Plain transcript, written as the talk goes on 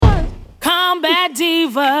Combat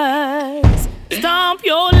Divas. Stomp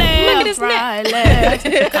your left, right, left.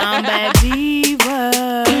 Combat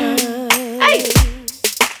Divas. Hey.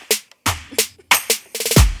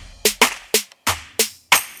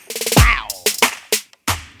 Wow.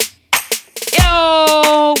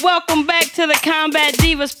 Yo, welcome back to the Combat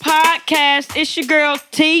Divas podcast. It's your girl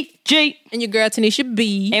TG. And your girl Tanisha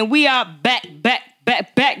B. And we are back.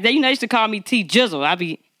 They used to call me T Jizzle.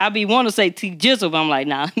 I be want to say T Jizzle, but I'm like,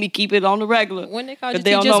 nah, let me keep it on the regular. When they called you T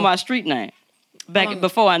They don't know Jizzle? my street name.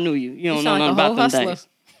 Before I knew you. You don't know sound nothing like about a them whole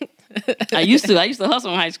days. I used to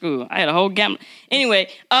hustle in high school. I had a whole gamut. Anyway,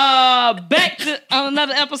 back to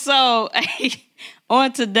another episode.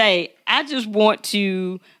 On today, I just want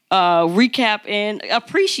to recap and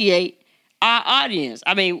appreciate our audience.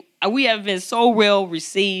 I mean, we have been so well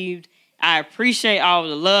received. I appreciate all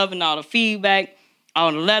the love and all the feedback,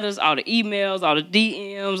 all the letters, all the emails, all the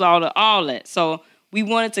DMs, all that. So we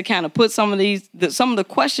wanted to kind of put some of the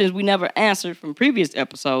questions we never answered from previous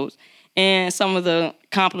episodes, and some of the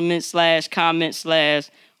compliments / comments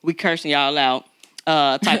 / we cursing y'all out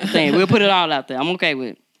type of thing. We'll put it all out there. I'm okay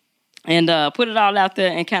with it. And put it all out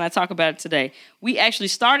there and kind of talk about it today. We actually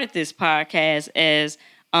started this podcast as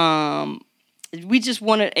we just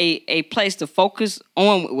wanted a place to focus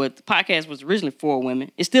on what the podcast was originally for women.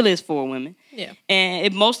 It still is for women. Yeah. And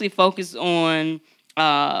it mostly focused on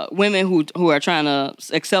women who are trying to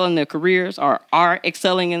excel in their careers or are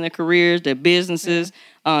excelling in their careers, their businesses,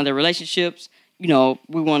 their relationships. You know,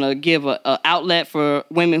 we want to give a outlet for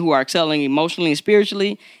women who are excelling emotionally and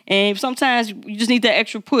spiritually. And sometimes you just need that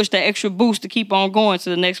extra push, that extra boost to keep on going to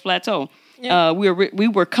the next plateau. Yeah. We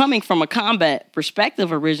were coming from a combat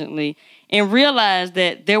perspective originally and realized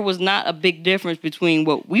that there was not a big difference between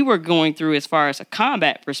what we were going through as far as a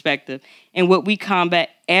combat perspective and what we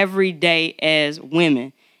combat every day as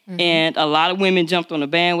women. Mm-hmm. And a lot of women jumped on the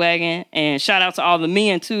bandwagon, and shout out to all the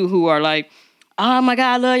men too who are like, oh my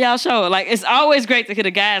God, I love y'all show. Like, it's always great to hear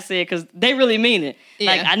the guys say it because they really mean it.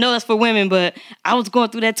 Yeah. Like, I know that's for women, but I was going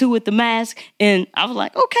through that too with the mask, and I was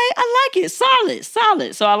like, okay, I like it.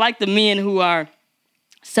 Solid. So I like the men who are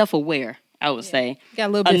self-aware, I would say. Got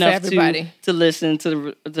a little bit for everybody. To listen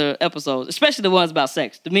to the episodes, especially the ones about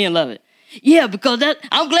sex. The men love it. Yeah, because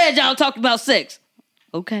I'm glad y'all talked about sex.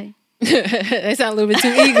 Okay. They sound a little bit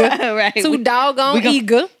too eager. Right. Too doggone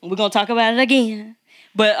eager. We're going to talk about it again.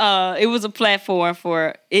 But it is a platform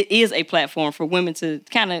for women to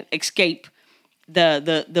kind of escape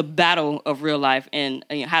the battle of real life and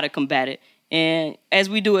how to combat it. And as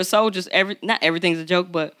we do as soldiers, not everything's a joke,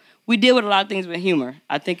 but we deal with a lot of things with humor.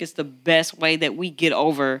 I think it's the best way that we get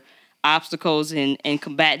over obstacles and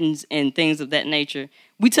combatants and things of that nature.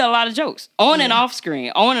 We tell a lot of jokes on and off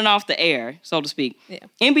screen, on and off the air, so to speak. Yeah.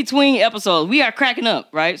 In between episodes, we are cracking up,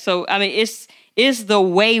 right? So, I mean, it's the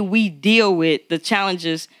way we deal with the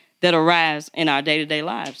challenges that arise in our day-to-day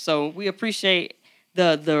lives. So we appreciate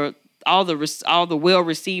all the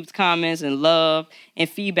well-received comments and love and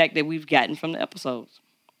feedback that we've gotten from the episodes.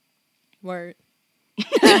 Word.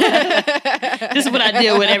 This is what I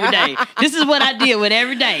deal with every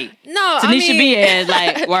day. No, Tanisha B is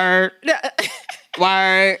like, word.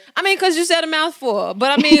 Word. I mean, because you said a mouthful,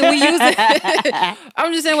 but I mean, we use it.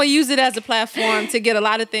 I'm just saying we use it as a platform to get a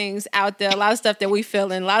lot of things out there, a lot of stuff that we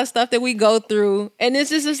feel in, a lot of stuff that we go through, and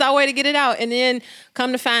this is just our way to get it out. And then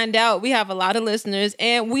come to find out, we have a lot of listeners,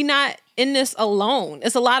 and we not in this alone.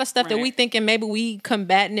 It's a lot of stuff that we thinking maybe we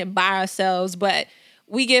combating it by ourselves, but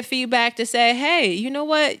we get feedback to say, hey, you know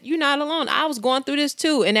what? You're not alone. I was going through this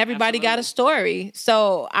too, and everybody got a story.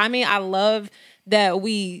 So, I mean, I love that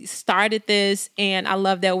we started this, and I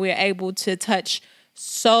love that we're able to touch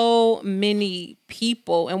so many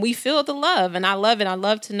people, and we feel the love, and I love it. I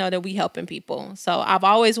love to know that we helping people. So I've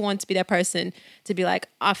always wanted to be that person to be like,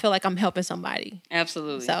 I feel like I'm helping somebody.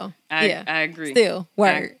 Absolutely. So I agree. Still,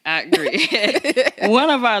 word. I agree. One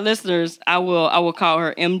of our listeners, I will call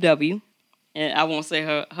her MW. And I won't say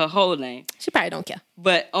her whole name. She probably don't care.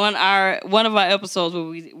 But on one of our episodes where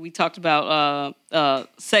we talked about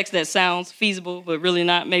sex that sounds feasible, but really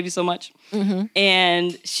not, maybe so much. Mm-hmm.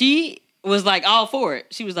 And she was like all for it.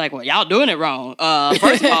 She was like, well, y'all doing it wrong.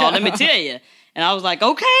 First of all, let me tell you. And I was like,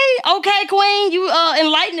 okay, queen, you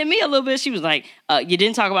enlightening me a little bit. She was like, you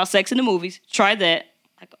didn't talk about sex in the movies. Try that.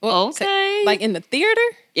 Like, well, okay. Like in the theater?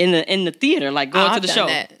 In the theater, like going to the show.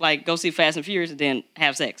 That. Like go see Fast and Furious and then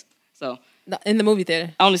have sex. So in the movie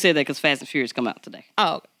theater. I only said that because Fast and Furious come out today.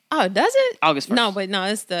 Oh, does it? August 1st. No, but no,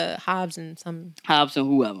 it's the Hobbs and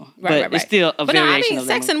whoever. Right. It's still a variation of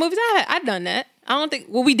that. Sex in movies, I've done that. I don't think,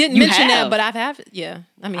 we didn't mention that, but I've had, yeah.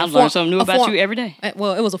 I mean, I've learned something new about you every day.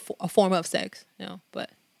 Well, it was a form of sex, but,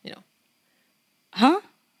 Huh?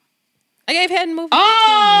 I gave head in movies.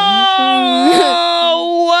 Oh,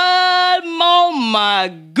 what? Oh, my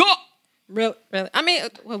God. Really? I mean,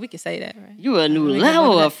 well, we can say that, right? You a new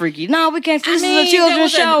level of freaky. No, we can't. This is a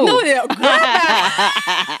children's show.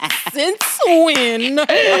 Since when? This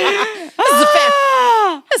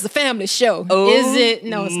is a family show. Is it?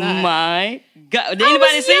 No, it's not. My God. Did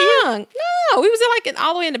anybody see you? Young. No, we was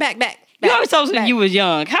all the way in the back. You always told us you was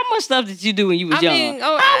young. How much stuff did you do when you was young? Mean,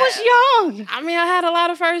 I was young. I mean, I had a lot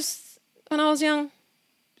of firsts when I was young.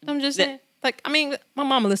 I'm just saying. Like, I mean, my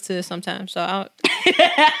mama listens to this sometimes, so God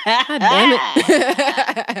damn it.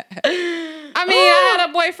 I mean, I had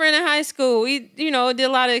a boyfriend in high school. We, did a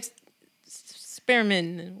lot of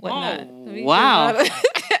experimenting and whatnot. Wow.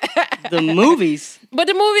 The movies. But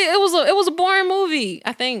the movie, it was a boring movie,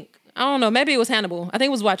 I think. I don't know. Maybe it was Hannibal. I think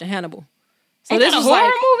it was watching Hannibal. So this was a horror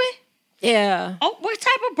movie? Yeah. Oh, what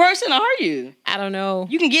type of person are you? I don't know.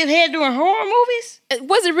 You can give head during horror movies?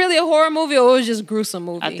 Was it really a horror movie or was it just a gruesome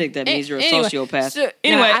movie? I think that means you're a sociopath.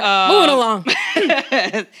 Moving along.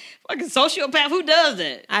 Fucking sociopath, who does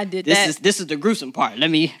that? I did that. This is the gruesome part.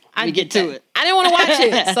 Let me get to it. I didn't want to watch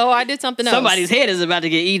it, so I did something else. Somebody's head is about to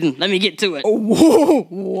get eaten. Let me get to it. Whoa.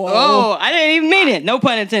 Oh, I didn't even mean it. No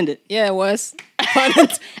pun intended. Yeah, it was.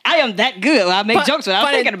 I am that good. I make jokes without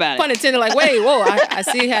thinking about it. Pun intended, like, wait, whoa, I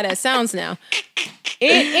see how that sounds now.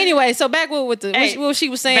 Anyway, so back with what she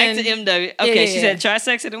was saying. Back to MW. Okay, she said try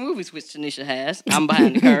sex in the movies, which Tanisha has. I'm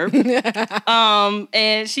behind the curve.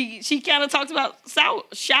 And she kind of talked about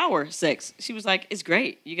shower sex. She was like, "It's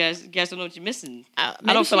great. You guys don't know what you're missing. I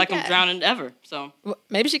don't feel like I'm drowning ever." So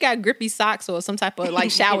maybe she got grippy socks or some type of like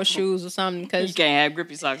shower shoes or something. Because you can't have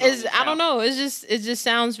grippy socks. I don't know. It just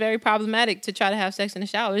sounds very problematic to try to have sex in the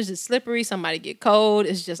shower. It's just slippery. Somebody get cold.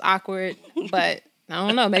 It's just awkward. But I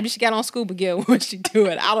don't know. Maybe she got on scuba gear when she do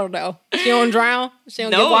it. I don't know. She don't drown. She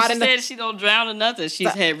don't get water. She said she don't drown or nothing. She's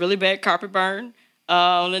had really bad carpet burn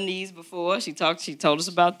on her knees before. She told us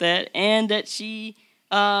about that, and that she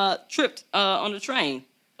tripped on the train.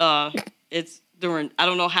 It's during. I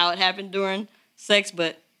don't know how it happened during sex,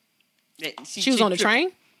 but she was on the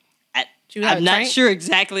train. I'm not sure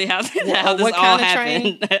exactly how this all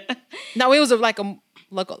happened. No, it was like a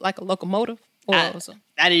locomotive. I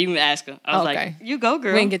didn't even ask her. I was like, "You go,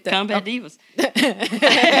 girl. We didn't get that. Combat Divas."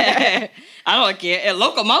 I don't care. A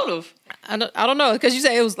locomotive. I don't know, because you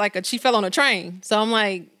said it was like she fell on a train. So I'm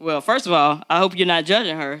like, well, first of all, I hope you're not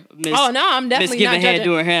judging her, Miss. Oh no, I'm definitely not judging. Head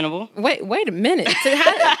doing Hannibal. Wait a minute.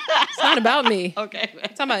 It's not about me. Okay, I'm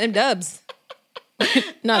talking about M-Dubs.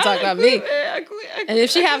 Not talking about me. I quit. And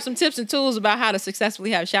if she have some tips and tools about how to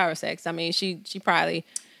successfully have shower sex, I mean, she probably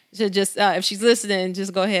should just, if she's listening,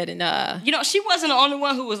 just go ahead and. She wasn't the only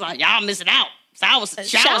one who was like, y'all missing out. Shower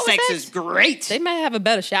sex is great. They might have a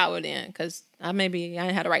better shower then, because I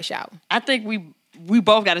ain't had the right shower. I think we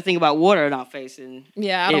both got to think about water in our face, and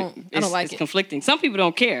I don't like it. It's conflicting. Some people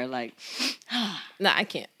don't care. Like, nah, I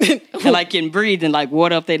can't. They like getting breathed and like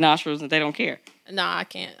water up their nostrils, and they don't care. Nah, I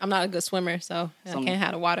can't. I'm not a good swimmer, so I can't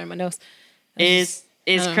have the water in my nose. It's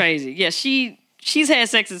crazy. Yeah, she's had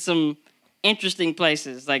sex in some interesting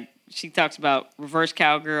places. Like, she talks about reverse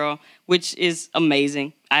cowgirl, which is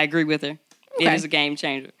amazing. I agree with her. Okay. It is a game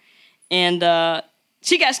changer. And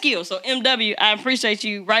she got skills. So, MW, I appreciate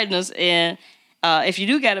you writing us. And if you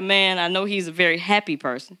do got a man, I know he's a very happy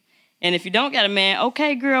person. And if you don't got a man,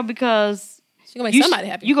 okay, girl, because you're going to make somebody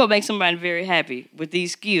happy. You're going to make somebody very happy with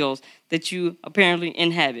these skills that you apparently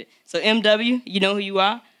inhabit. So, MW, you know who you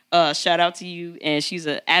are. Shout out to you. And she's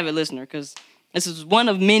an avid listener, because this is one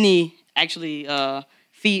of many, actually,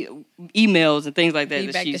 emails and things like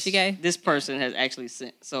that this person has actually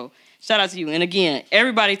sent. So, shout out to you. And again,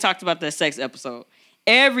 everybody talked about that sex episode.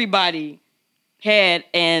 Everybody had,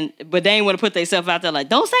 but they didn't want to put themselves out there like,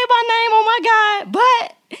 don't say my name, oh my God.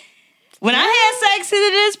 But when I had sex in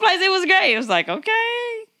this place, it was great. It was like,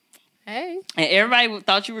 okay. Hey. And everybody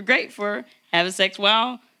thought you were great for having sex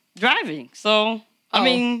while driving. So, I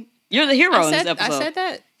mean, you're the hero in this episode. I said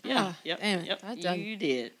that? Yeah. Oh, damn it. Yep. You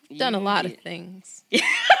did. I've done a lot of things. Yeah.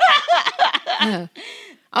 I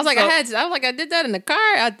did that in the car.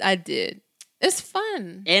 I did. It's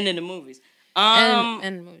fun. And in the movies. And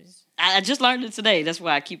in the movies. I just learned it today. That's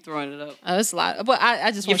why I keep throwing it up. Oh, it's a lot. But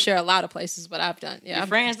I just want to share a lot of places what I've done. Yeah. Your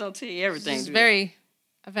friends don't tell you everything.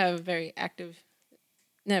 I've had a very active.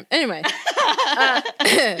 Anyway.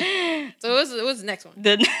 So what's the next one?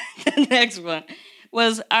 The next one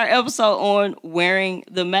was our episode on wearing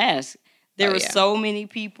the mask. There were so many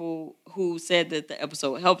people who said that the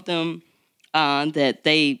episode helped them, that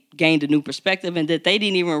they gained a new perspective, and that they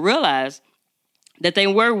didn't even realize that they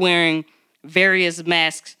were wearing various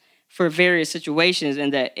masks for various situations,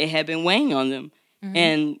 and that it had been weighing on them.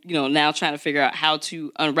 and now trying to figure out how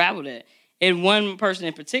to unravel that. And one person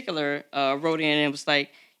in particular wrote in and was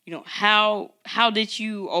like, how did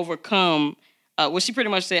you overcome? She pretty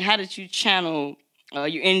much said, how did you channel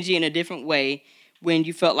your energy in a different way when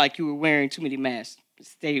you felt like you were wearing too many masks?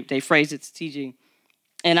 They phrased it to TG.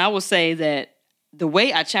 And I will say that the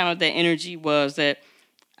way I channeled that energy was that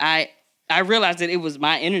I realized that it was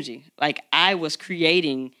my energy. Like, I was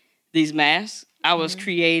creating these masks. I was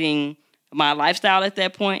creating my lifestyle at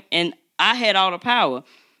that point, and I had all the power.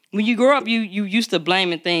 When you grow up, you used to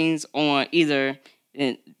blaming things on either,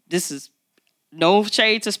 and this is no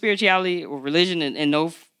shade to spirituality or religion, and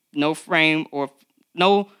no frame or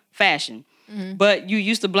no fashion. But you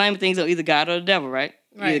used to blame things on either God or the devil, right?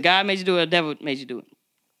 Either God made you do it or the devil made you do it.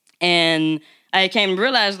 And I came to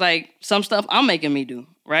realize, like, some stuff I'm making me do,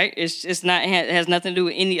 right? It's not, it has nothing to do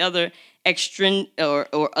with any other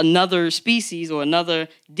or another species or another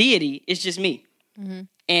deity. It's just me.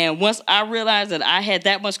 And once I realized that I had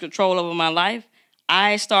that much control over my life,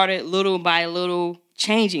 I started little by little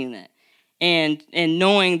changing that. And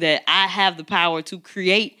knowing that I have the power to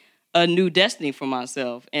create a new destiny for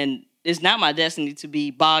myself. And it's not my destiny to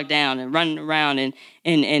be bogged down and running around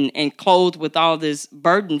and clothed with all this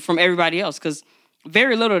burden from everybody else. Because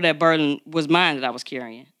very little of that burden was mine that I was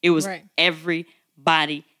carrying. It was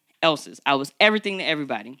everybody else's. I was everything to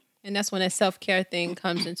everybody. And that's when that self-care thing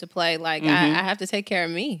comes into play. Like, I have to take care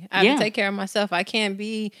of me. I have to take care of myself. I can't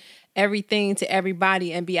be everything to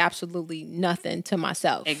everybody and be absolutely nothing to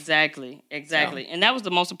myself. Exactly. So. And that was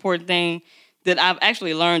the most important thing that I've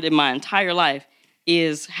actually learned in my entire life,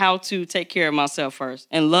 is how to take care of myself first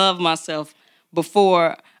and love myself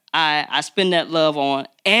before I spend that love on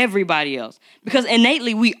everybody else. Because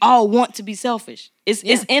innately, we all want to be selfish. It's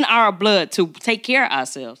in our blood to take care of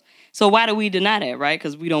ourselves. So why do we deny that, right?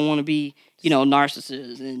 Because we don't want to be,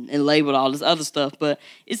 narcissists and labeled all this other stuff. But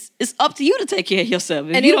it's up to you to take care of yourself.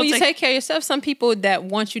 If and then when you take care of yourself, some people that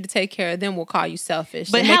want you to take care of them will call you selfish.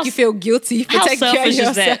 But make you feel guilty for taking care of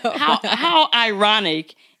yourself. Is that? How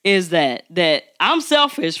ironic is that I'm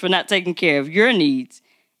selfish for not taking care of your needs?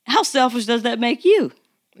 How selfish does that make you?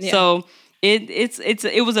 Yeah. So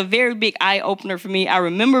it was a very big eye opener for me. I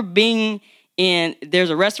remember being there's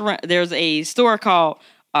a store called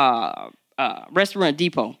Restaurant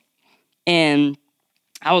Depot, and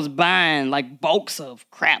I was buying like bulks of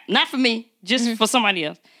crap, not for me, just for somebody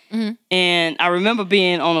else. And I remember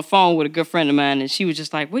being on the phone with a good friend of mine, and she was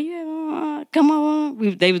just like, "Well, yeah, come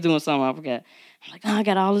on." They was doing something, I forgot. I'm like, I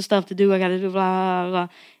got all this stuff to do. I got to do blah, blah, blah.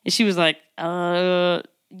 And she was like, none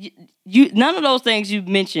of those things you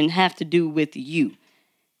mentioned have to do with you.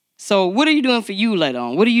 So what are you doing for you later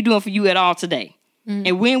on? What are you doing for you at all today?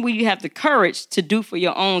 And when will you have the courage to do for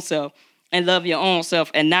your own self and love your own self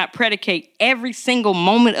and not predicate every single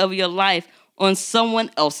moment of your life on someone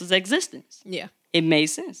else's existence? Yeah. It made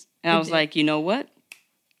sense. And I was like, you know what?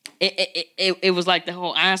 It was like the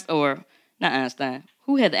whole Einstein, or not Einstein.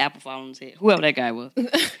 Who had the apple fall on his head? Whoever that guy was.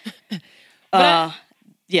 It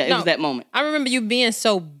was that moment. I remember you being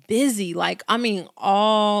so busy, like, I mean,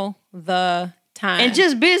 all the time. And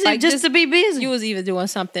just busy, like, just to be busy. You was either doing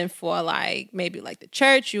something for, like, maybe like the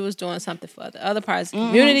church. You was doing something for the other parts of the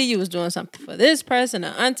community. You was doing something for this person,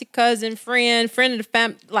 an auntie, cousin, friend of the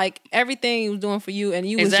family. Like, everything you was doing for you, and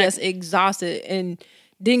you was just exhausted and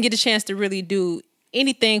didn't get a chance to really do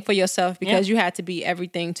anything for yourself because you had to be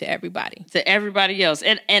everything to everybody. To everybody else.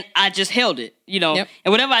 And I just held it, And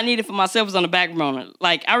whatever I needed for myself was on the back burner.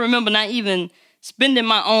 Like, I remember not even spending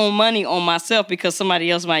my own money on myself because somebody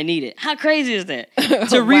else might need it. How crazy is that?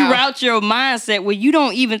 To reroute your mindset where you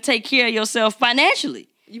don't even take care of yourself financially.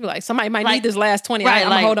 You be like, somebody might need this last 20. I'm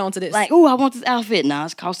going to hold on to this. Like, oh, I want this outfit. Nah,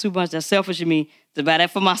 it's cost too much. That's selfish of me to buy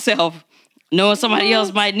that for myself, knowing somebody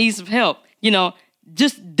else might need some help.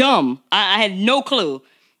 Just dumb. I had no clue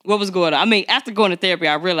what was going on. I mean, after going to therapy,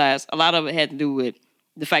 I realized a lot of it had to do with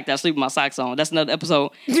the fact that I sleep with my socks on. That's another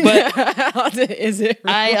episode. But is it?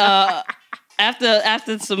 Really?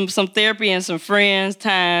 After some therapy and some friends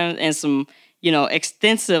time and some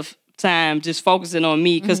extensive time just focusing on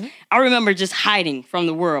me, because I remember just hiding from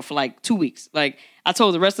the world for like 2 weeks. Like, I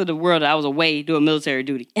told the rest of the world that I was away doing military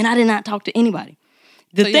duty, and I did not talk to anybody.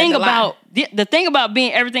 The thing about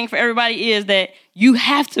being everything for everybody is that you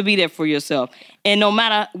have to be there for yourself. And no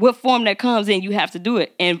matter what form that comes in, you have to do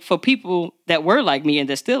it. And for people that were like me and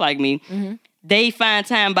that still like me, they find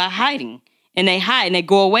time by hiding. and they hide and they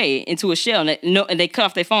go away into a shell and they cut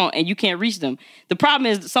off their phone and you can't reach them. The problem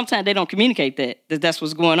is sometimes they don't communicate that's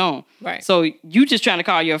what's going on. Right. So you just trying to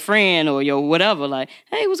call your friend or your whatever, like,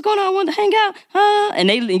 hey, what's going on? I want to hang out.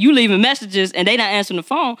 And you leaving messages and they not answering the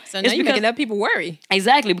phone. So now you're making other people worry.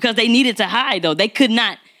 Exactly, because they needed to hide though.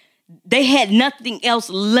 They had nothing else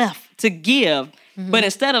left to give. Mm-hmm. But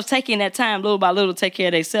instead of taking that time little by little to take care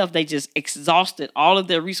of themselves, they just exhausted all of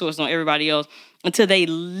their resources on everybody else until they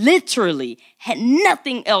literally had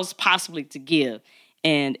nothing else possibly to give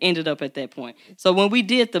and ended up at that point. So when we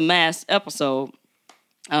did the mass episode,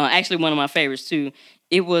 actually one of my favorites too,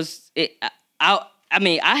 I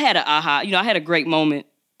had an aha, I had a great moment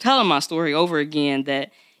telling my story over again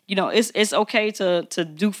that, it's okay to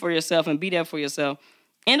do for yourself and be there for yourself.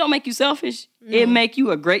 And don't make you selfish. Mm. It make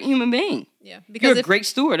you a great human being. Yeah, because you're a great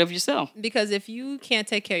steward of yourself. Because if you can't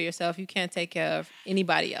take care of yourself, you can't take care of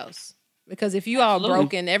anybody else. Because if you all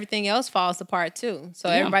broken, everything else falls apart too. So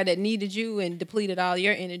everybody that needed you and depleted all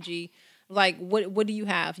your energy, like what do you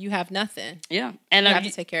have? You have nothing. Yeah, and you have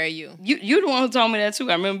to take care of you. You're the one who told me that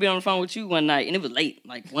too. I remember being on the phone with you one night, and it was late,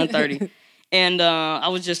 like 1:30, and I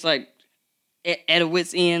was just like at a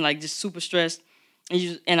wit's end, like just super stressed.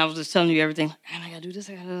 And I was just telling you everything. I gotta do this.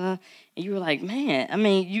 I gotta. And you were like, man. I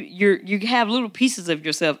mean, you have little pieces of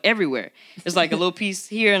yourself everywhere. It's like a little piece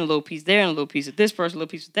here and a little piece there and a little piece of this person, a little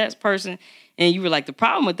piece of that person. And you were like, the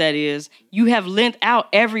problem with that is you have lent out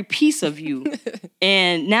every piece of you,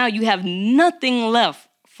 and now you have nothing left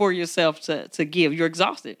for yourself to give. You're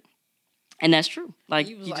exhausted, and that's true. Like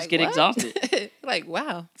you just get exhausted. Like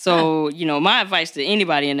wow. So my advice to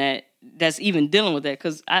anybody in that's even dealing with that,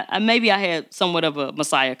 because I had somewhat of a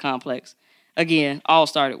Messiah complex. Again, all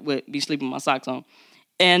started with me sleeping with my socks on.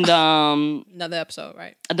 And another episode,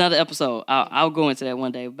 right? Another episode. I'll go into that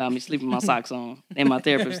one day about me sleeping with my socks on. And my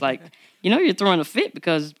therapist like, you're throwing a fit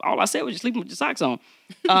because all I said was you're sleeping with your socks on.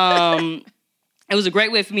 It was a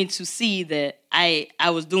great way for me to see that I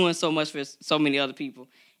was doing so much for so many other people.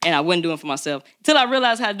 And I wasn't doing for myself until I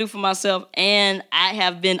realized how to do for myself. And I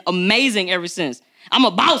have been amazing ever since. I'm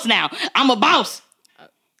a boss now. I'm a boss.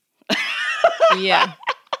 Yeah.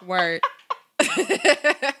 Word.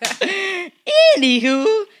 Anywho.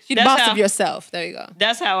 You're the boss of yourself. There you go.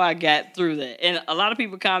 That's how I got through that. And a lot of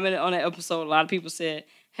people commented on that episode. A lot of people said,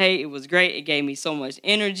 hey, it was great. It gave me so much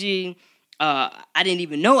energy. I didn't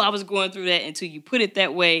even know I was going through that until you put it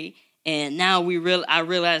that way. And now I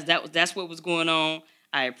realized that's what was going on.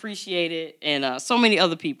 I appreciate it, and so many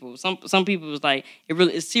other people. Some people was like,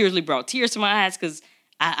 it seriously brought tears to my eyes because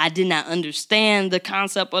I did not understand the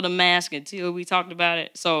concept of the mask until we talked about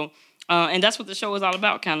it. So, and that's what the show is all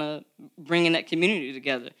about, kind of bringing that community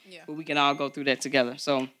together, where we can all go through that together.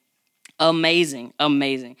 So, amazing.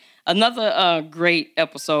 Another great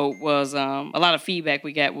episode was a lot of feedback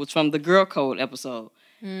we got was from the Girl Code episode.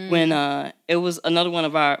 When it was another one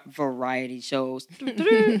of our variety shows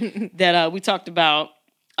that we talked about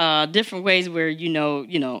different ways where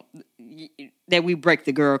that we break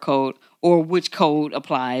the girl code or which code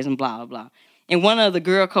applies and blah blah blah. And one of the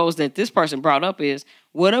girl codes that this person brought up is,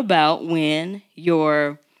 what about when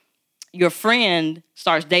your friend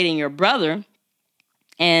starts dating your brother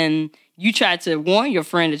and you try to warn your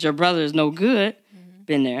friend that your brother is no good?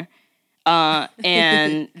 Been there.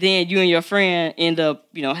 And then you and your friend end up,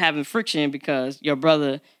 having friction because your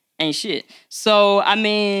brother ain't shit. So, I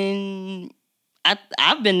mean,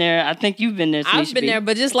 I've been there. I think you've been there. I've been there,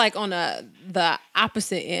 but just like on the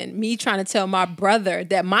opposite end, me trying to tell my brother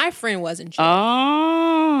that my friend wasn't shit.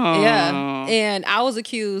 Oh. Yeah. And I was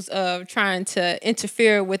accused of trying to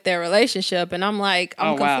interfere with their relationship. And I'm like,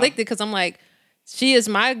 I'm conflicted because I'm like, she is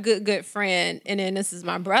my good friend, and then this is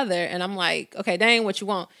my brother. And I'm like, okay, that ain't what you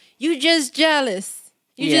want. You just jealous.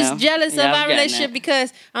 You just jealous of our relationship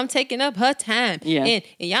because I'm taking up her time. Yeah. And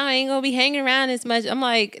y'all ain't going to be hanging around as much. I'm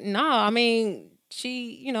like, no, I mean,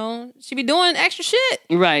 she be doing extra shit.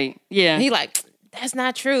 Right, yeah. And he like, that's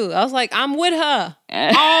not true. I was like, I'm with her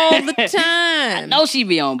all the time. I know she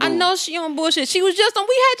be on bullshit. I know she on bullshit. We had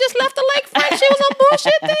just left the lakefront. She was on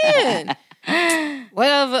bullshit then.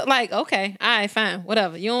 Whatever, like, okay, all right, fine,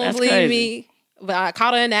 whatever. You don't believe me, but I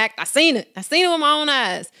caught her in the act. I seen it with my own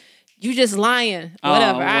eyes. You just lying.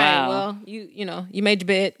 Whatever. All right, well, you made your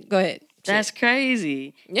bed. Go ahead. That's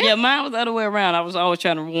crazy. Yeah, mine was the other way around. I was always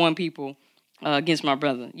trying to warn people against my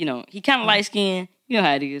brother. He kind of light skinned. You know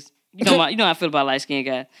how it is. You know how I feel about light skinned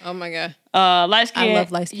guys. Oh my god. Light skinned. I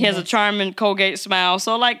love light skinned. He has a charming Colgate smile.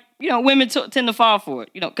 So women tend to fall for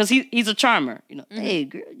it. Because he's a charmer. Hey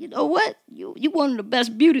girl, you know what? You one of the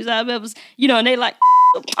best beauties I've ever seen. And they like,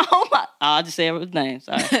 oh my. I'll just say his name.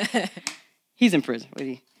 Sorry. He's in prison.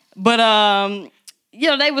 But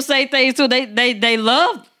they would say things too. They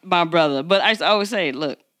love my brother, but I used to always say,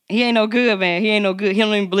 look, he ain't no good, man. He ain't no good. He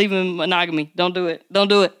don't even believe in monogamy. Don't do it. Don't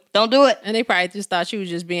do it. Don't do it. And they probably just thought you was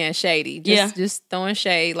just being shady. Just throwing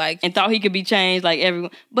shade, like, and thought he could be changed like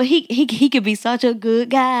everyone. But he could be such a good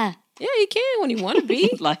guy. Yeah, he can when he want to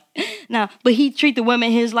be. Like, no, but he treat the women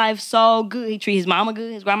in his life so good. He treat his mama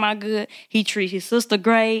good, his grandma good. He treat his sister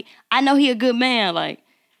great. I know he a good man. Like,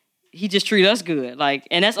 he just treat us good. Like,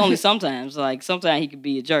 and that's only sometimes. Like, sometimes he could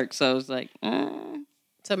be a jerk. So it's like,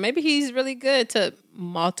 So maybe he's really good to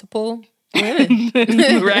multiple women.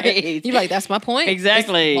 Right. You're like, that's my point.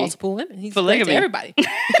 Exactly. It's multiple women. He's polygamy. To everybody.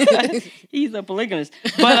 He's a polygamist.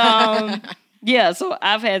 But yeah, so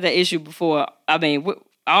I've had that issue before. I mean,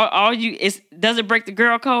 does it break the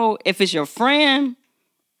girl code if it's your friend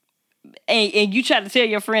and you try to tell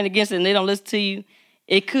your friend against it and they don't listen to you?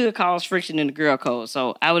 It could cause friction in the girl code.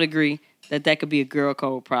 So I would agree that could be a girl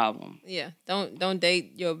code problem. Yeah, don't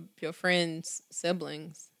date your friend's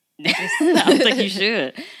siblings. I don't think you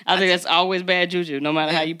should. I think that's always bad juju, no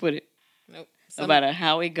matter how you put it. Nope. No matter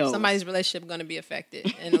how it goes. Somebody's relationship going to be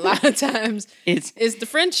affected. And a lot of times, it's the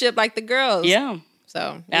friendship, like the girls. Yeah.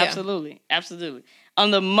 So, yeah. Absolutely.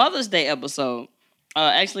 On the Mother's Day episode,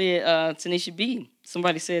 actually, Tanisha B,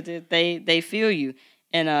 somebody said that they feel you.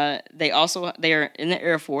 And they are in the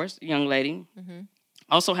Air Force, young lady,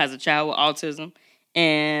 also has a child with autism.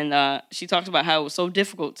 And she talks about how it was so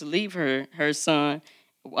difficult to leave her son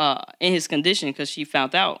in his condition because she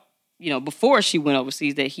found out, before she went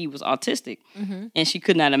overseas that he was autistic. And she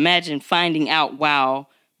could not imagine finding out while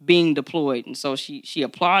being deployed. And so she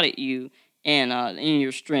applauded you and in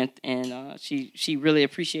your strength. And she really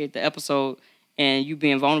appreciated the episode and you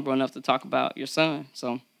being vulnerable enough to talk about your son.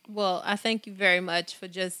 So. Well, I thank you very much for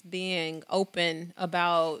just being open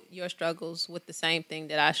about your struggles with the same thing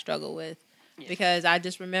that I struggle with. Yeah. Because I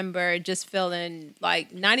just remember just feeling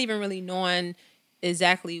like not even really knowing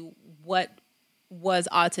exactly what was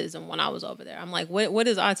autism when I was over there. I'm like, what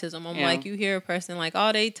is autism? I'm like, you hear a person like,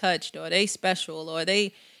 oh, they touched or they special or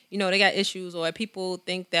they, they got issues or people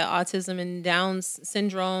think that autism and Down's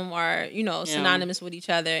syndrome are, synonymous with each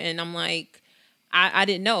other. And I'm like, I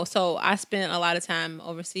didn't know. So I spent a lot of time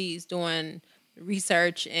overseas doing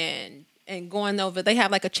research and going over. They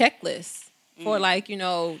have like a checklist for like,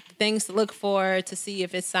 things to look for to see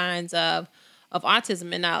if it's signs of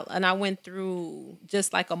autism. And I went through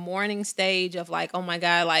just like a mourning stage of like, oh my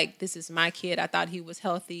God, like this is my kid. I thought he was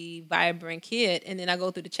healthy, vibrant kid. And then I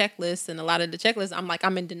go through the checklist and a lot of the checklists,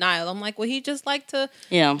 I'm in denial. I'm like, well, he just like to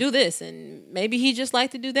do this. And maybe he just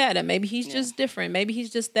like to do that. And maybe he's just different. Maybe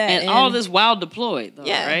he's just that. And all this while deployed though,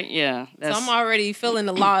 right? Yeah. So I'm already feeling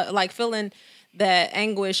feeling that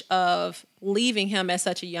anguish of leaving him at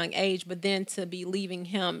such a young age, but then to be leaving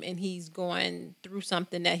him and he's going through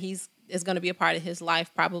something that is going to be a part of his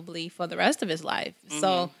life probably for the rest of his life.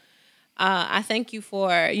 So I thank you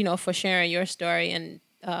for sharing your story. And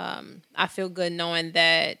I feel good knowing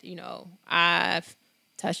that, I've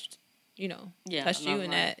touched you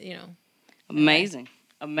and that, Amazing.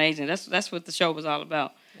 That's what the show was all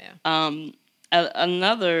about. Yeah.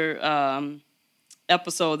 Another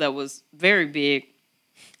episode that was very big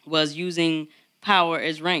was using power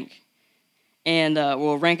as rank. And,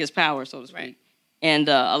 rank as power, so to speak. Right. And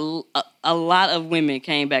a lot of women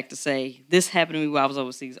came back to say, this happened to me while I was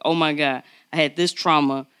overseas. Oh, my God. I had this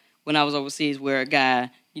trauma when I was overseas where a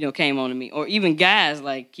guy, came on to me. Or even guys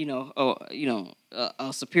like,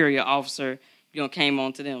 a superior officer, came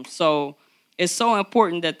on to them. So it's so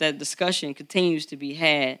important that discussion continues to be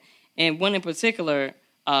had. And one in particular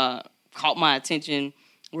caught my attention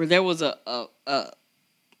where there was a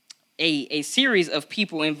series of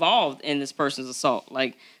people involved in this person's assault.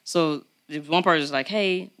 Like, so one person's like,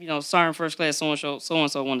 hey, Sergeant First Class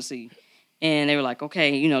so-and-so want to see you. And they were like,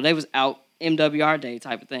 okay, they was out MWR day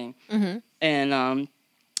type of thing. And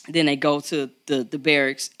then they go to the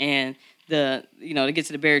barracks and they get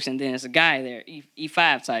to the barracks and then there's a guy there,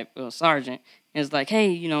 E5 type, sergeant. And it's like,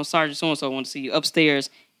 hey, Sergeant so-and-so want to see you upstairs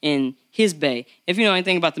in his bay. If you know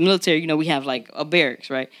anything about the military, we have like a barracks,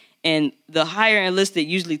 right? And the higher enlisted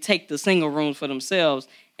usually take the single rooms for themselves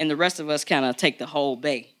and the rest of us kind of take the whole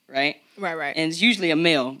bay, right? Right. And it's usually a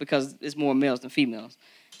male because it's more males than females.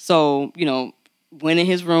 So, went in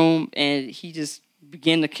his room and he just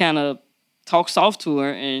began to kind of talk soft to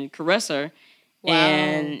her and caress her. Wow.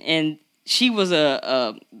 And she was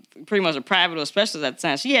a pretty much a private or specialist at the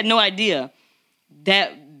time. She had no idea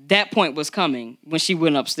that point was coming when she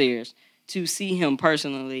went upstairs to see him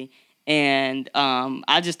personally. And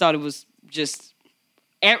I just thought it was just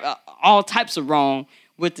all types of wrong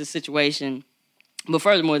with the situation. But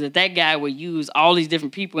furthermore, that guy would use all these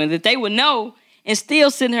different people and that they would know and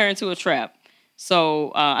still send her into a trap.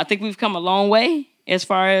 So I think we've come a long way as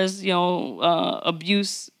far as,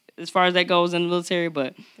 abuse, as far as that goes in the military,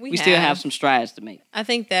 but we still have some strides to make. I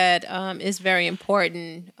think that it's very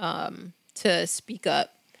important to speak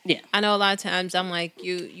up. Yeah. I know a lot of times I'm like,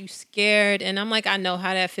 you scared, and I'm like, I know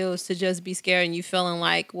how that feels to just be scared and you feeling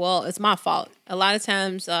like, well, it's my fault. A lot of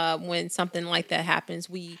times when something like that happens,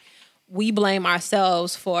 we blame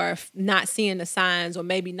ourselves for not seeing the signs, or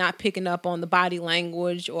maybe not picking up on the body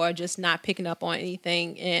language, or just not picking up on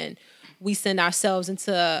anything, and we send ourselves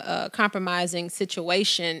into a compromising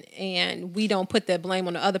situation, and we don't put that blame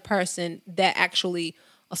on the other person that actually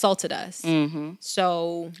assaulted us. Mm-hmm.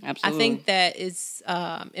 So Absolutely. I think that it's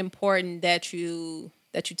important that you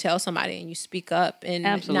tell somebody and you speak up and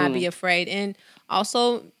not be afraid, and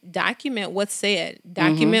also document what's said,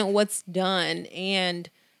 document what's done, and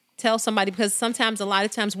tell somebody, because sometimes, a lot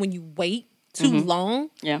of times when you wait too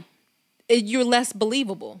long, you're less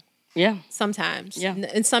believable. Yeah. Sometimes. Yeah.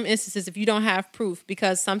 In some instances, if you don't have proof,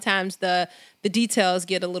 because sometimes the details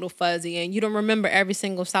get a little fuzzy and you don't remember every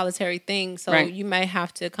single solitary thing. So you may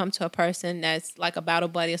have to come to a person that's like a battle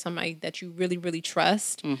buddy or somebody that you really, really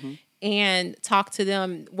trust and talk to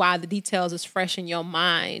them while the details is fresh in your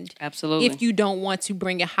mind. Absolutely. If you don't want to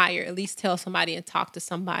bring it higher, at least tell somebody and talk to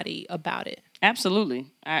somebody about it. Absolutely.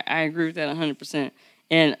 I agree with that 100%.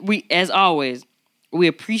 And we, as always, we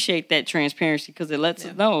appreciate that transparency, because it lets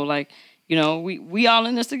us know, like, we all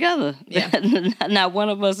in this together. Yeah. Not one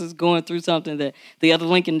of us is going through something that the other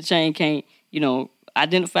link in the chain can't,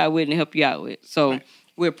 identify with and help you out with. So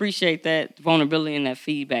we appreciate that vulnerability and that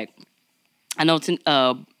feedback. I know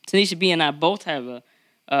Tanisha B and I both have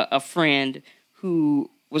a friend who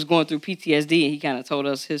was going through PTSD, and he kind of told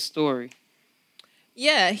us his story.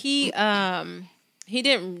 Yeah, he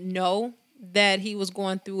didn't know that he was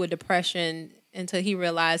going through a depression until he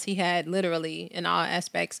realized he had literally, in all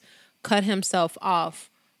aspects, cut himself off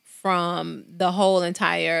from the whole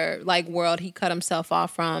entire world. He cut himself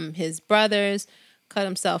off from his brothers, cut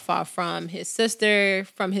himself off from his sister,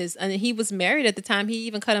 and he was married at the time. He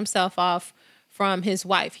even cut himself off from his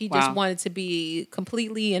wife. He just wanted to be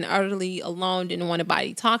completely and utterly alone, didn't want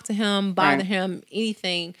anybody to talk to him, bother him,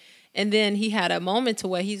 anything. And then he had a moment to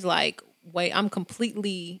where he's like, wait, I'm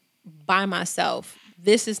completely by myself.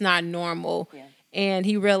 This is not normal. Yeah. And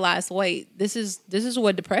he realized, wait, this is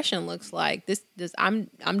what depression looks like. This I'm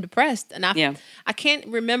depressed. And I can't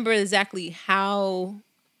remember exactly how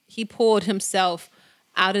he pulled himself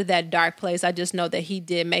out of that dark place. I just know that he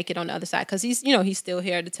did make it on the other side, because he's still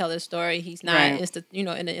here to tell his story. He's not in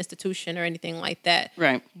an institution or anything like that.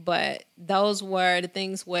 Right. But those were the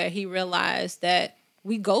things where he realized that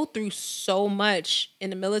we go through so much in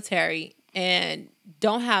the military and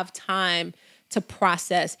don't have time to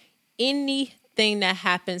process anything that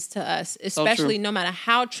happens to us, especially no matter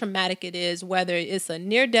how traumatic it is, whether it's a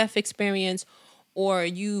near-death experience or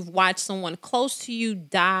you've watched someone close to you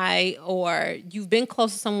die, or you've been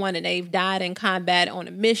close to someone and they've died in combat on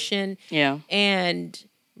a mission. Yeah. And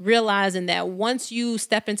realizing that once you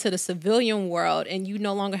step into the civilian world and you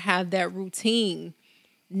no longer have that routine,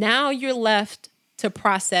 now you're left to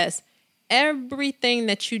process everything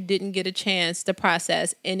that you didn't get a chance to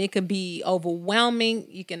process, and it can be overwhelming.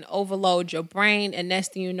 You can overload your brain, and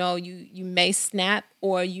next thing you know, you may snap,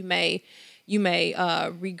 or you may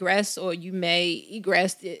regress, or you may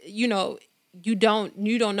egress. You don't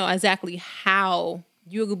know exactly how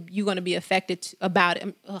you're going to be affected about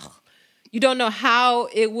it. You don't know how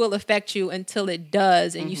it will affect you until it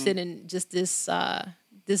does, and you sit in just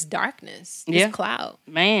this darkness, this cloud.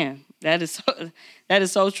 Man, that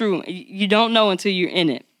is so true. You don't know until you're in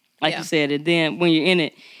it, like you said, and then when you're in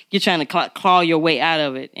it, you're trying to claw your way out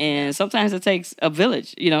of it, and sometimes it takes a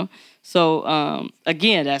village, So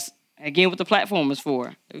again, that's what the platform is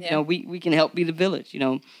for. We can help be the village.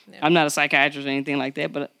 I'm not a psychiatrist or anything like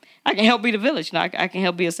that, but I can help be the village. I can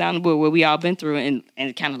help be a sounding board where we all been through it,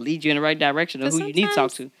 and kind of lead you in the right direction of who you need to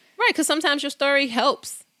talk to. Right, because sometimes your story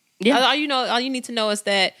helps. Yeah. All you need to know is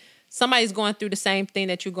that somebody's going through the same thing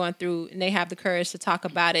that you're going through, and they have the courage to talk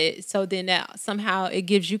about it. So then that somehow it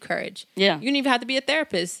gives you courage. Yeah. You don't even have to be a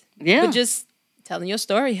therapist. Yeah. But just telling your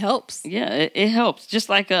story helps. Yeah, it helps. Just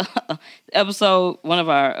like one of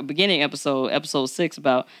our beginning episode 6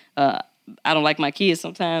 about I don't like my kids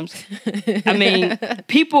sometimes. I mean,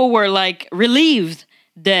 people were like relieved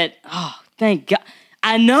that, oh, thank God.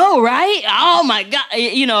 I know, right? Oh my God.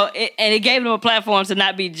 And it gave them a platform to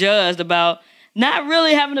not be judged about not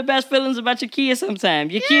really having the best feelings about your kids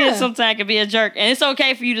sometimes. Your kids sometimes can be a jerk, and it's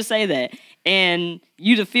okay for you to say that. And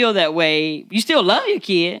you to feel that way. You still love your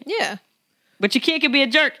kid. Yeah. But your kid can be a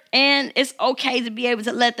jerk, and it's okay to be able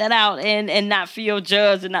to let that out and not feel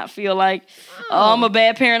judged and not feel like, oh, I'm a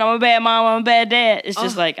bad parent, I'm a bad mom, I'm a bad dad. It's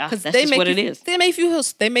just like, that's just what it is. They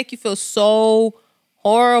make you feel so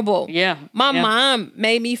horrible. Yeah. My mom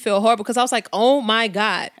made me feel horrible because I was like, oh my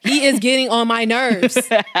God, he is getting on my nerves.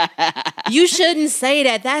 You shouldn't say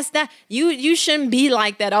that. That's not, you shouldn't be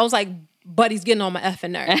like that. I was like, but he's getting on my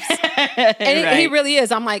effing nerves. And he really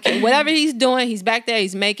is. I'm like, whatever he's doing, he's back there,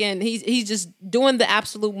 he's just doing the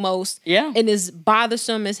absolute most. Yeah. And is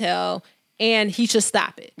bothersome as hell. And he should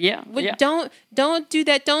stop it. Yeah. Don't do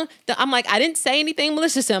that. I'm like, I didn't say anything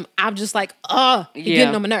malicious to him. I'm just like, you're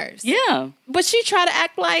getting on my nerves. Yeah. But she tried to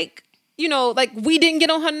act like, like we didn't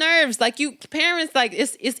get on her nerves. Like you parents, like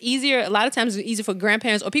it's easier. A lot of times it's easier for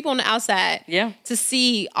grandparents or people on the outside to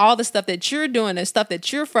see all the stuff that you're doing and stuff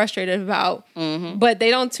that you're frustrated about. Mm-hmm. But they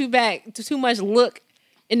don't too much look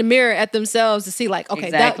in the mirror at themselves to see like, okay,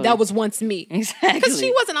 that was once me. Exactly. Because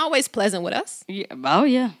she wasn't always pleasant with us. Yeah. Oh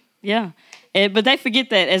yeah. Yeah. But they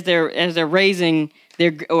forget that as they're raising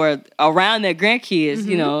or around their grandkids,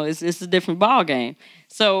 mm-hmm. It's a different ball game.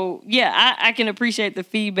 So yeah, I can appreciate the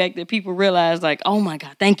feedback that people realize like, oh my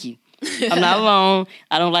God, thank you. I'm not alone.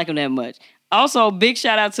 I don't like them that much. Also, big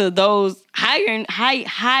shout out to those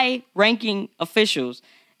high ranking officials,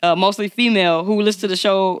 mostly female, who listen to the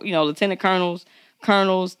show. Lieutenant colonels,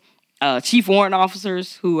 chief warrant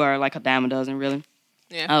officers, who are like a dime a dozen, really.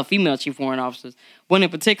 Yeah. Female chief warrant officers. One in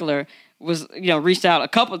particular was, reached out a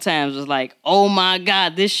couple of times, was like, oh my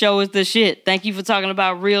God, this show is the shit. Thank you for talking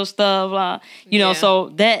about real stuff. So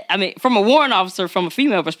that, from a warrant officer, from a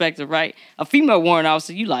female perspective, right? A female warrant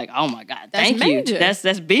officer, you like, oh my God, thank major. You.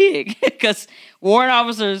 That's big. Because warrant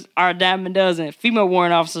officers are a dime a dozen. Female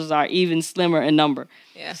warrant officers are even slimmer in number.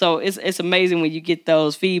 Yeah. So it's amazing when you get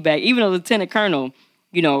those feedback. Even a lieutenant colonel,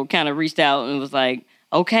 kind of reached out and was like,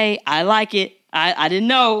 okay, I like it. I didn't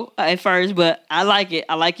know at first, but I like it.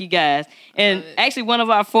 I like you guys. And actually, one of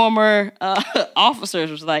our former officers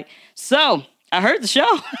was like, so, I heard the show.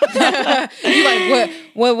 You like,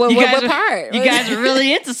 what part? You guys are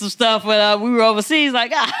really into some stuff when we were overseas.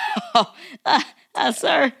 Like,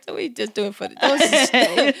 sir. So we just do it for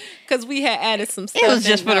the because we had added some stuff. It was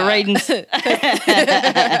just for the ratings. He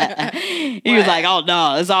was like, oh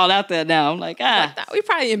no, it's all out there now. I'm like, we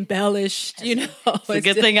probably embellished, It's a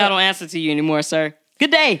good thing I don't answer to you anymore, sir. Good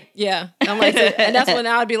day. Yeah. I'm like, and that's when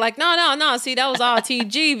I would be like, no. See, that was all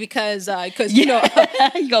TG because you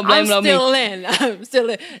gonna blame it on me. I'm still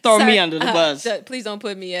in. Throw me under the bus. Please don't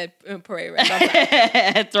put me in parade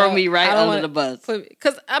right. Throw me right under the bus.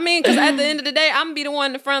 Because at the end of the day, I'm gonna be the one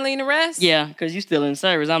in the front leading the rest. Yeah, because you still in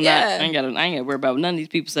service. I'm not. I ain't got to worry about what none of these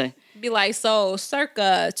people say. Be like, so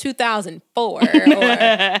circa 2004 or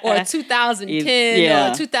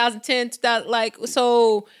 2010 or 2010, like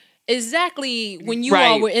so. Exactly when you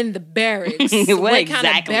all were in the barracks. What kind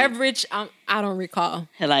of beverage? I don't recall.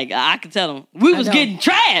 Like, I could tell them. We was getting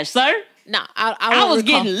trash, sir. Nah, I was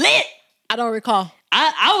getting lit. I don't recall.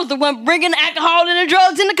 I was the one bringing alcohol and the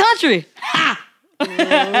drugs in the country. Ha!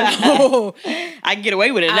 I can get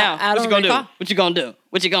away with it now. What you gonna do? What you gonna do?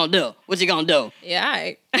 What you gonna do? What you gonna do? Yeah, all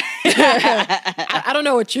right. I don't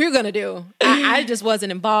know what you're gonna do. I just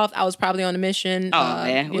wasn't involved. I was probably on a mission. Oh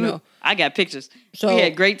man, I got pictures. So we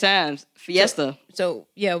had great times. Fiesta. So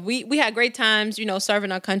yeah, we had great times.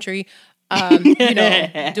 Serving our country.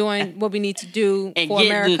 Doing what we need to do for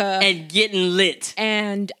America and getting lit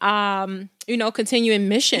and continuing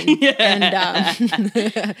mission and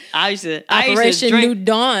Operation New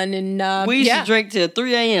Dawn and we used to drink till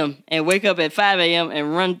 3 a.m. and wake up at 5 a.m.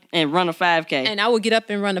 and run a 5K. And I would get up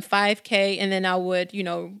and run a 5K and then I would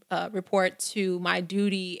report to my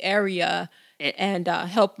duty area and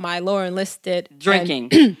help my lower enlisted drinking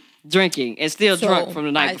and still drunk from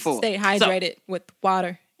the night before. Stay hydrated with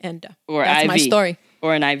water. And or that's IV, my story.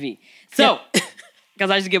 Or an IV. So, because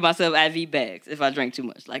I used to give myself IV bags if I drank too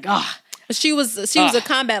much. Like, she was a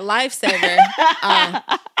combat lifesaver.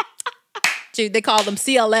 They called them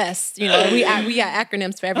CLS. We got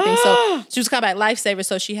acronyms for everything. So she was a combat lifesaver.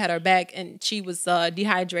 So she had her bag and she was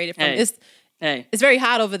dehydrated from it's very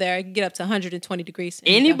hot over there. It can get up to 120 degrees.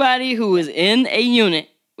 Anybody who is in a unit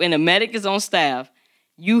when a medic is on staff,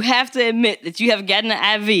 you have to admit that you have gotten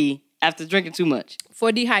an IV after drinking too much. For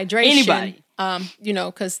dehydration. Anybody.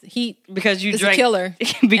 Because heat is a killer.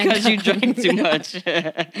 Because you drank too much.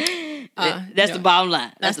 That's the bottom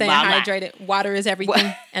line. That's the bottom hydrated. Line. Water is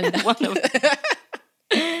everything. And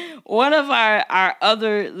one of our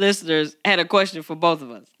other listeners had a question for both of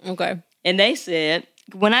us. Okay. And they said,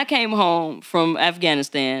 when I came home from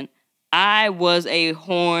Afghanistan, I was a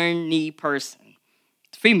horny person.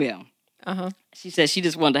 Female. She said she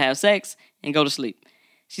just wanted to have sex and go to sleep.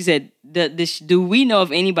 She said, do we know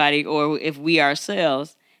if anybody or if we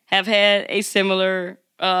ourselves have had a similar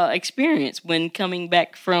experience when coming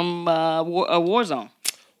back from a war zone?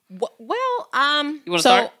 Well, you want to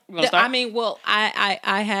start? I mean,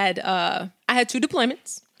 I had 2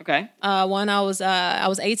 deployments. Okay. One, I was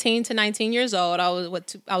 18 to 19 years old. I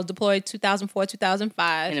was deployed 2004,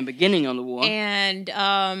 2005. In the beginning of the war. And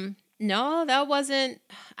no, that wasn't.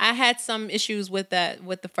 I had some issues with that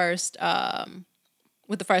with the first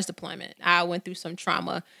deployment. I went through some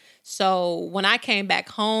trauma. So when I came back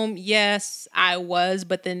home, yes, I was,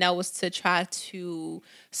 but then that was to try to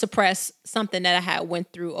suppress something that I had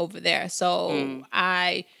went through over there. So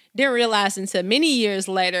I didn't realize until many years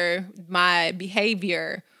later, my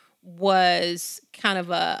behavior was kind of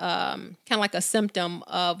like a symptom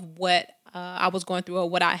of what I was going through or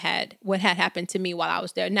what had happened to me while I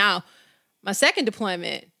was there. Now, my second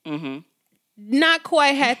deployment, not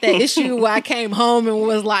quite had that issue where I came home and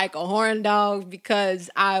was like a horn dog because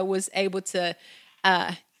I was able to.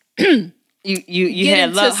 You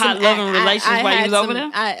had hot loving relations while you was over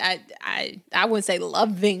there? I wouldn't say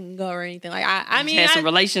loving or anything like. I mean, had some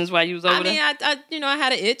relations while you was over there. I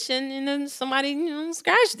had an itch and then somebody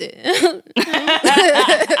scratched it.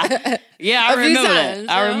 Yeah, I remember that.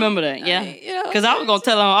 I remember that. Yeah, because I was gonna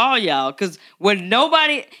tell on all y'all. Because when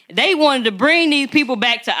they wanted to bring these people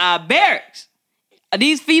back to our barracks.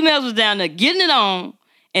 These females was down there getting it on,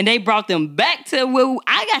 and they brought them back to where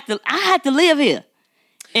I had to live here.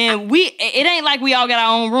 And it ain't like we all got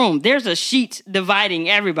our own room. There's a sheet dividing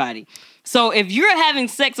everybody. So if you're having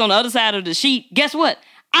sex on the other side of the sheet, guess what?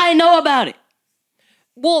 I know about it.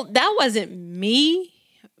 Well, that wasn't me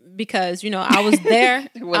because, I was there.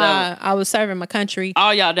 I was serving my country.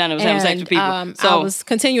 All y'all down there was having sex with people. So I was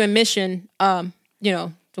continuing mission, with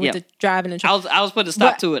the driving and truck. I was putting a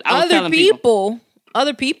stop to it. I was telling people.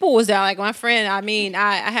 Other people was there. Like my friend,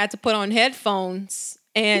 I had to put on headphones.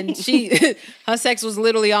 And her sex was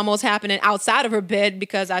literally almost happening outside of her bed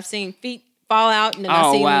because I've seen feet fall out and then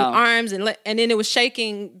I seen arms and then it was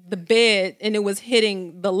shaking the bed and it was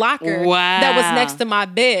hitting the locker that was next to my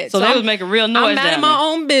bed. So they was making real noise. I'm minding my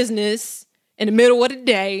own business in the middle of the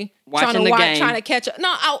day, trying to catch up.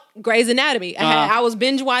 No, Grey's Anatomy. I was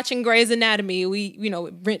binge watching Grey's Anatomy. We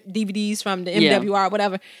rent DVDs from the MWR or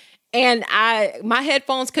whatever, and my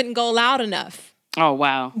headphones couldn't go loud enough. Oh,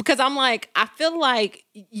 wow. Because I'm like, I feel like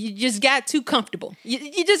you just got too comfortable.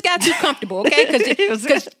 You just got too comfortable, okay?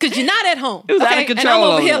 Because you're not at home. It was out of control. And I'm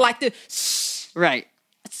over here like this. Right.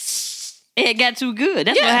 It got too good.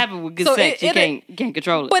 That's what happened with good sex. You can't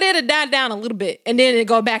control it. But it'll die down a little bit. And then it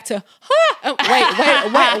go back to, wait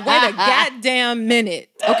a goddamn minute,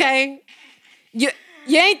 okay? You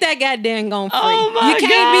ain't that goddamn gone free. Oh my you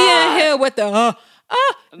can't be in here with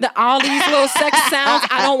all these little sex sounds.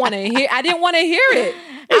 I don't want to hear. I didn't want to hear it.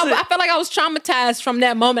 I felt like I was traumatized from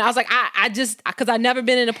that moment. I was like, because I've never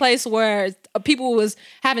been in a place where people was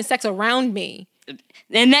having sex around me.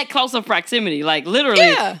 In that close of proximity, like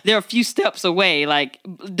literally, they're a few steps away, like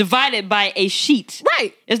divided by a sheet.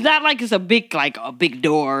 Right. It's not like it's a big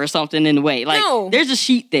door or something in the way. Like there's a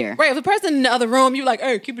sheet there. Right. If the person in the other room, you're like,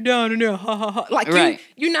 hey, keep it down in there. Ha, ha, ha. Like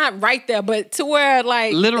you're not right there, but to where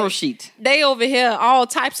like literal sheet. They over here, all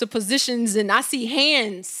types of positions, and I see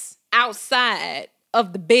hands outside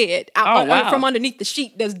of the bed, from underneath the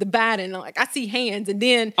sheet that's dividing. Like I see hands, and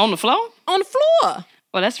then on the floor. On the floor.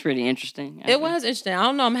 Well, that's pretty interesting. It was interesting. I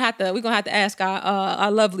don't know. We're gonna have to ask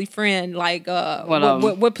our lovely friend, like,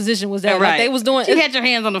 what position was that? Right. Like they was doing. She had your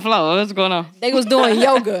hands on the floor. What's going on? They was doing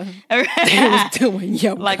yoga. They was doing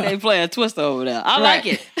yoga. Like they play a twister over there. I like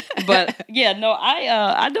it. But yeah, no,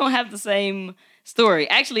 I don't have the same story.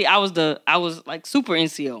 Actually, I was like super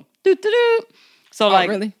NCO. So like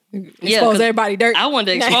really? Expose everybody dirt. I wanted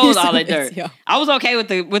to expose all that dirt. I was okay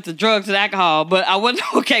with the drugs and alcohol, but I wasn't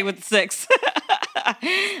okay with the sex.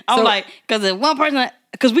 I'm like, because one person,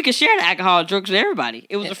 because we could share the alcohol and drugs with everybody.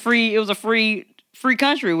 It was a free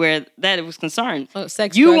country where that was concerned.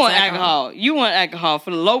 Sex, you drugs, want alcohol. You want alcohol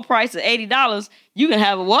for the low price of $80. You can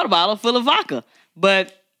have a water bottle full of vodka,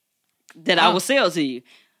 but that I will sell to you.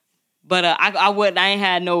 But I ain't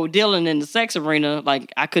had no dealing in the sex arena.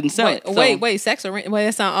 Like I couldn't sell it. So. Wait, sex arena.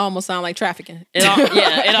 Wait, that almost sound like trafficking. It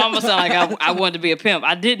almost sound like I wanted to be a pimp.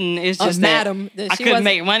 I didn't. It's just that I couldn't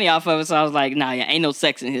make money off of it. So I was like, nah, ain't no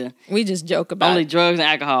sex in here. We just joke about only drugs and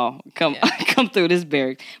alcohol come through this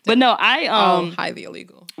barrack. But no, highly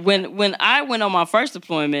illegal. When I went on my first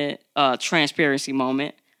deployment, transparency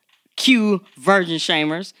moment, cue virgin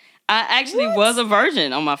shamers. I actually was a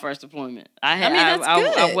virgin on my first deployment.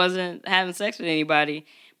 I wasn't having sex with anybody.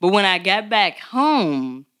 But when I got back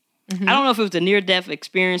home, I don't know if it was the near-death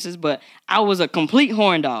experiences, but I was a complete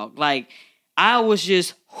horn dog. Like, I was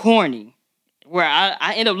just horny. Where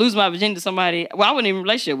I ended up losing my virginity to somebody. Well, I wasn't even in a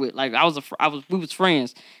relationship with. Like, we was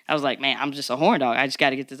friends. I was like, man, I'm just a horn dog. I just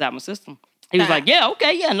got to get this out of my system. He was like, yeah,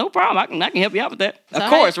 okay, yeah, no problem. I can help you out with that. Of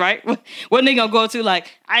course, right? What nigga gonna go to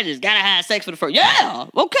like, I just gotta have sex for the first. Yeah,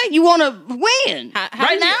 okay, you wanna win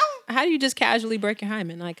right now? How do you just casually break your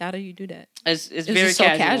hymen? Like, how do you do that? It's very so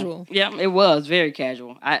casual. casual. Yeah, it was very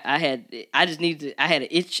casual. I had an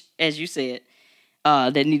itch, as you said,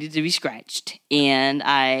 that needed to be scratched, and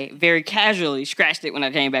I very casually scratched it when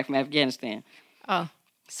I came back from Afghanistan. Oh,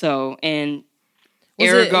 so and. Was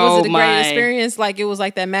it a great experience? Like it was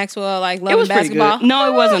like that Maxwell, like love and basketball? Good.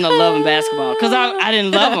 No, it wasn't a love and basketball because I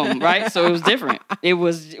didn't love him, right? So it was different. We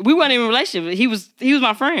weren't even in a relationship. He was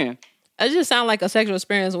my friend. It just sounded like a sexual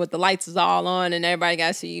experience with the lights is all on and everybody got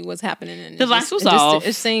to see what's happening. And the lights was off.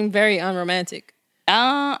 It seemed very unromantic.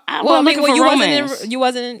 I was looking for romance. You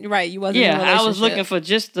wasn't right. You wasn't. Yeah, in a relationship. I was looking for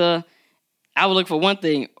just I would look for one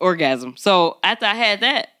thing, orgasm. So after I had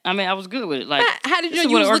that, I mean, I was good with it. Like, how did you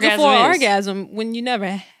was looking for an orgasm when you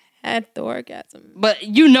never had the orgasm? But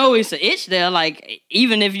you know it's an itch there. Like,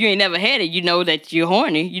 even if you ain't never had it, you know that you're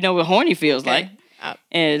horny. You know what horny feels like.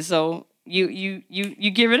 And so you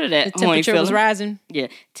get rid of that the horny feeling. Temperature was rising. Yeah.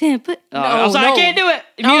 I'm sorry, I can't do it.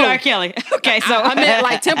 Mute R. Kelly. Okay, so. I meant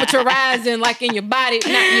like temperature rising, like in your body.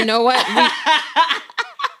 Not, you know what?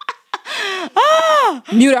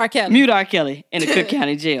 Mute R. Kelly. Mute R. Kelly in the Cook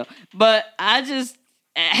County Jail. But I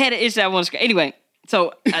had an itch that I wanted to. Anyway,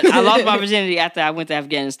 so I lost my virginity after I went to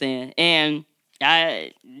Afghanistan, and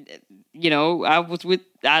he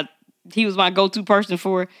was my go-to person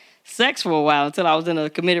for sex for a while until I was in a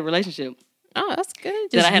committed relationship. Oh, that's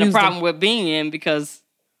good. That I had a problem with being in because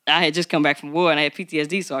I had just come back from war and I had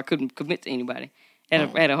PTSD, so I couldn't commit to anybody. I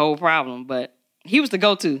had a whole problem, but he was the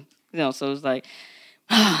go-to, so it was like.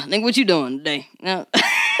 Nigga, what you doing today? No.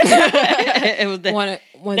 It was that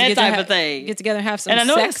type of thing. Get together and have some sex. And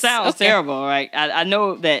I know sex. it sounds terrible, right? I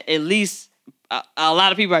know that at least a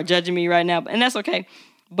lot of people are judging me right now, and that's okay.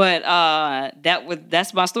 But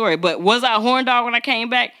that's my story. But was I a horn dog when I came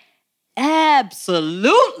back?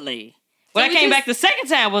 Absolutely. When I came back the second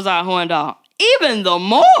time, was I a horn dog? Even the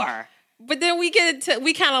more. But then we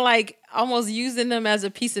kind of like almost using them as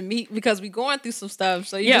a piece of meat because we going through some stuff.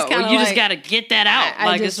 So you just got to get that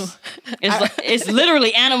out. It's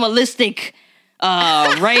literally animalistic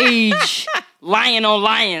rage, lion on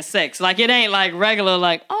lion sex. Like it ain't like regular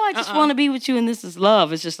like, oh, I just want to be with you and this is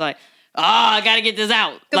love. It's just like, oh, I got to get this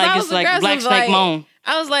out. Like it's like Black Snake Moan.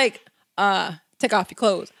 I was like, take off your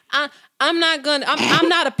clothes. I'm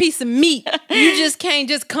not a piece of meat. You just can't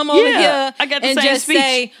just come over here and just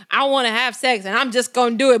say, I want to have sex and I'm just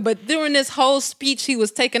going to do it. But during this whole speech, he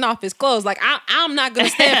was taking off his clothes. Like, I'm not going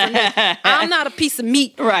to stand for that. I'm not a piece of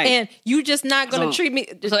meat. Right. And you just not going to treat me.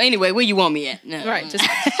 So anyway, where you want me at? No. Right. Just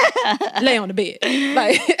lay on the bed.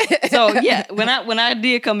 Like. So yeah, when I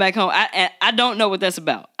did come back home, I don't know what that's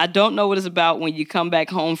about. I don't know what it's about when you come back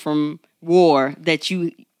home from war that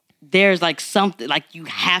there's like something like you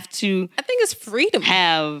have to. I think it's freedom.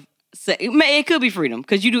 It could be freedom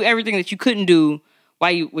because you do everything that you couldn't do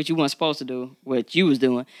what you weren't supposed to do, what you was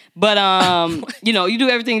doing. But you do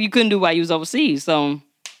everything you couldn't do while you was overseas. So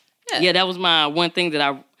yeah, that was my one thing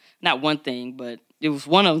not one thing, but it was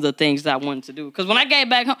one of the things that I wanted to do. Because when we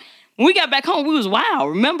got back home, we was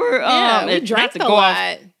wild. Remember? We drank a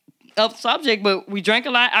lot. Off subject, but we drank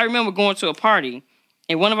a lot. I remember going to a party.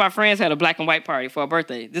 And one of our friends had a black and white party for our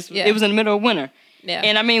birthday. It was in the middle of winter. Yeah.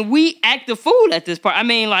 And I mean, we acted fool at this party. I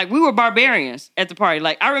mean, like, we were barbarians at the party.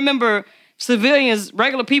 Like, I remember civilians,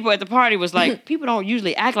 regular people at the party was like, people don't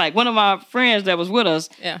usually act like. One of my friends that was with us,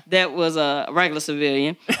 that was a regular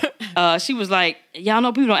civilian, she was like, y'all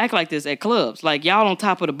know people don't act like this at clubs. Like, y'all on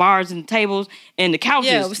top of the bars and the tables and the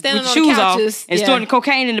couches with shoes off and snorting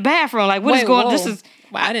cocaine in the bathroom. Like, what is going on? This is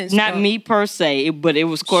not me per se, but it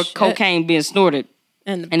was cocaine being snorted.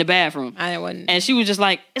 In the bathroom. I wasn't. And she was just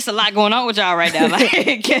like, it's a lot going on with y'all right now. Like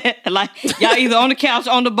y'all either on the couch,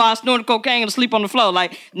 on the bar, snorting cocaine, or sleep on the floor.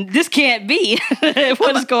 Like, this can't be.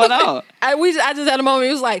 What is going on? I just had a moment.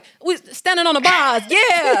 It was like, we standing on the bars,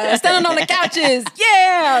 yeah. Standing on the couches,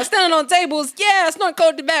 yeah. Standing on tables, yeah. Snorting coke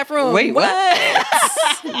in the bathroom. Wait, what?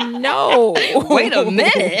 No. Wait a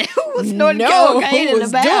minute. Who was snorting cocaine in the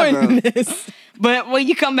bathroom? Doing this? But when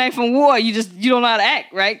you come back from war, you don't know how to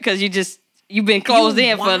act, right? Because you've been closed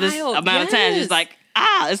in for this amount of time. Just like,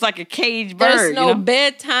 it's like a caged bird. There's no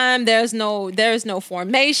bedtime. There's no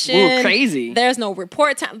formation. We're crazy. There's no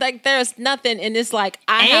report time. Like there's nothing, and it's like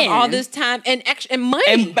I have all this time and extra and money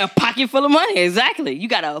and a pocket full of money. Exactly. You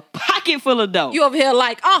got a pocket full of dough. You over here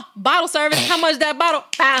like, bottle service. How much that bottle?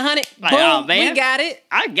 500. Like, Boom, man, we got it.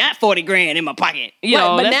 I got 40 grand in my pocket.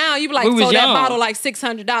 But now you be like, so that young. bottle like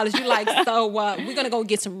 $600. You like, so we're gonna go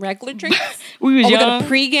get some regular drinks. We was We're young. gonna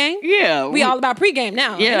pregame. Yeah, we all about pregame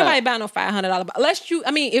now. Yeah. Ain't nobody buying no $500. Unless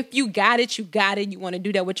if you got it, you got it. You want to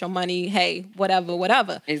do that with your money. Hey,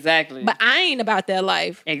 whatever. Exactly. But I ain't about that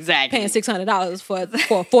life. Exactly. Paying $600 for a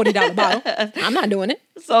 $40 bottle. I'm not doing it.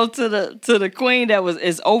 So to the queen that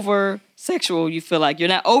is over sexual, you feel like you're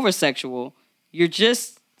not over sexual. You're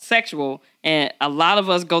just sexual, and a lot of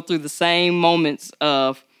us go through the same moments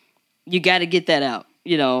of you got to get that out,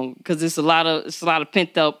 because it's a lot of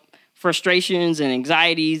pent up frustrations and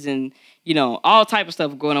anxieties and all type of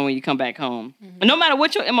stuff going on when you come back home. Mm-hmm. And no matter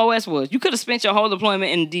what your MOS was, you could have spent your whole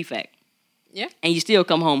deployment in defect. Yeah, and you still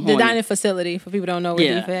come home horny. The dining facility, for people who don't know what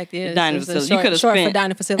defect is. The dining facility. Short, you could have spent for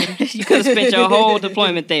dining facility. You could have spent your whole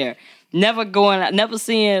deployment there. Never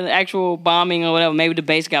seeing actual bombing or whatever. Maybe the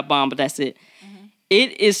base got bombed, but that's it. Mm-hmm.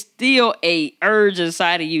 It is still a urge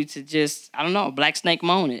inside of you to just, I don't know, black snake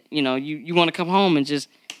moan it. You want to come home and just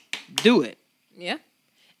do it. Yeah.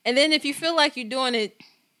 And then if you feel like you're doing it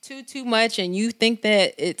too much and you think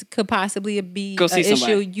that it could possibly be an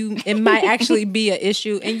issue, it might actually be an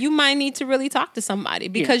issue, and you might need to really talk to somebody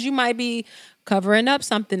because you might be covering up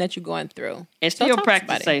something that you're going through. And still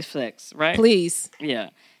practice safe sex, right? Please. Yeah.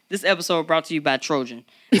 This episode brought to you by Trojan.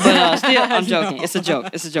 But still, I'm joking. No. It's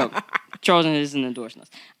a joke. Trojan isn't endorsing us.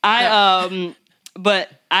 But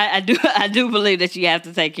I do believe that you have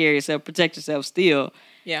to take care of yourself, protect yourself still.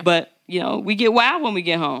 Yeah. But, we get wild when we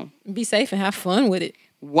get home. Be safe and have fun with it.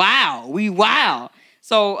 Wow.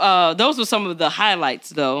 So those were some of the highlights,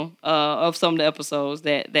 though, of some of the episodes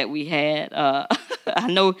that we had. I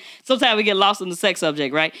know sometimes we get lost in the sex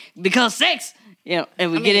subject, right? Because sex,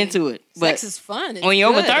 and we get into it. But sex is fun. When you're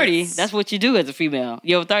over 30, that's what you do as a female.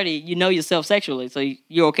 You're over 30, you know yourself sexually, so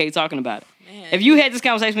you're okay talking about it. Man. If you had this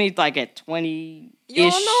conversation with me like at 20-ish.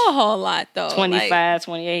 You don't know a whole lot, though. 25,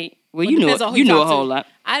 28. Well, you knew a whole lot.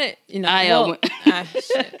 I didn't,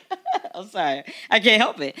 shit. I'm sorry. I can't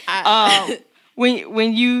help it.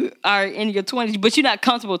 When you are in your 20s, but you're not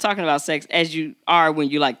comfortable talking about sex as you are when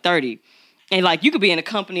you're like 30. And like you could be in a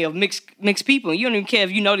company of mixed people and you don't even care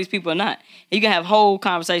if you know these people or not. And you can have whole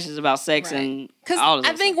conversations about sex and all of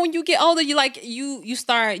that. I think when you get older, you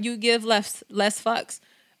give less fucks.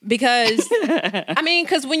 Because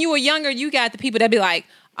because when you were younger, you got the people that be like,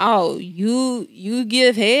 oh, you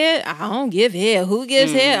give head? I don't give head. Who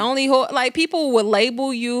gives head? Only like people will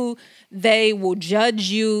label you. They will judge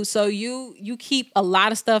you. So you keep a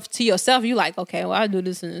lot of stuff to yourself. You like, okay, well, I do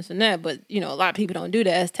this and this and that. But, a lot of people don't do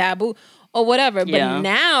that. It's taboo or whatever. But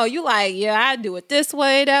now you like, I do it this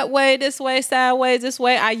way, that way, this way, sideways, this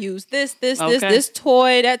way. I use this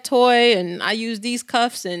toy, that toy. And I use these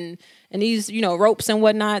cuffs and these, ropes and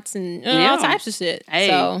whatnots and all types of shit. Hey,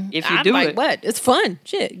 so if you do it. What? It's fun.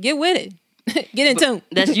 Shit. Get with it. Get in tune.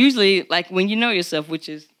 That's usually like when you know yourself, which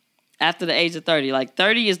is after the age of 30. Like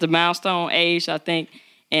 30 is the milestone age, I think.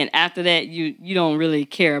 And after that, you don't really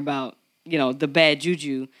care about, the bad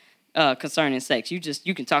juju concerning sex. You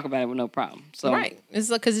can talk about it with no problem. So right. It's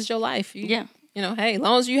because it's your life. Hey, as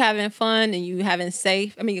long as you're having fun and you having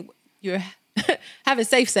you're having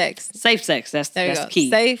safe sex. Safe sex. That's key.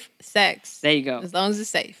 Safe sex. There you go. As long as it's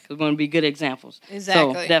safe. We're going to be good examples.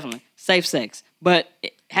 Exactly. So definitely safe sex, but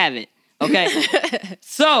have it. Okay.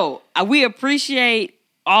 So we appreciate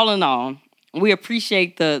all in all. We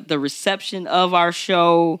appreciate the reception of our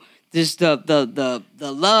show. Just the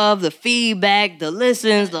love, the feedback, the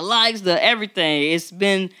listens, the likes, the everything. It's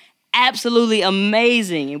been absolutely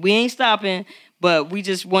amazing, and we ain't stopping. But we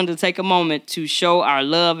just wanted to take a moment to show our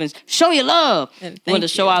love and show your love. We wanted to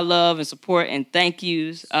show our love and support and thank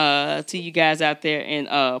yous to you guys out there in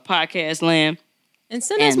podcast land. And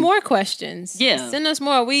send us more questions. Yeah. Send us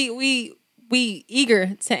more. We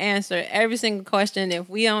eager to answer every single question. If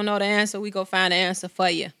we don't know the answer, we go find the answer for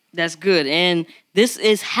you. That's good. And this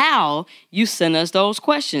is how you send us those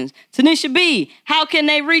questions. Tanisha B, how can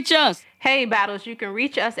they reach us? Hey, Battles, you can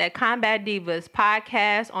reach us at Combat Divas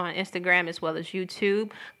Podcast on Instagram as well as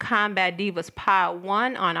YouTube. Combat Divas Pod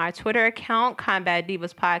 1 on our Twitter account. Combat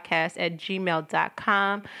Divas Podcast at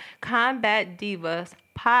gmail.com. Combat Divas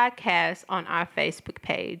Podcast on our Facebook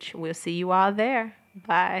page. We'll see you all there.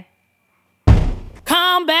 Bye.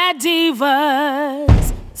 Combat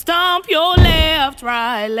Divas. Stomp your left,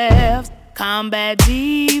 right, left. Combat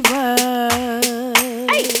Divas.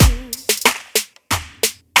 Hey.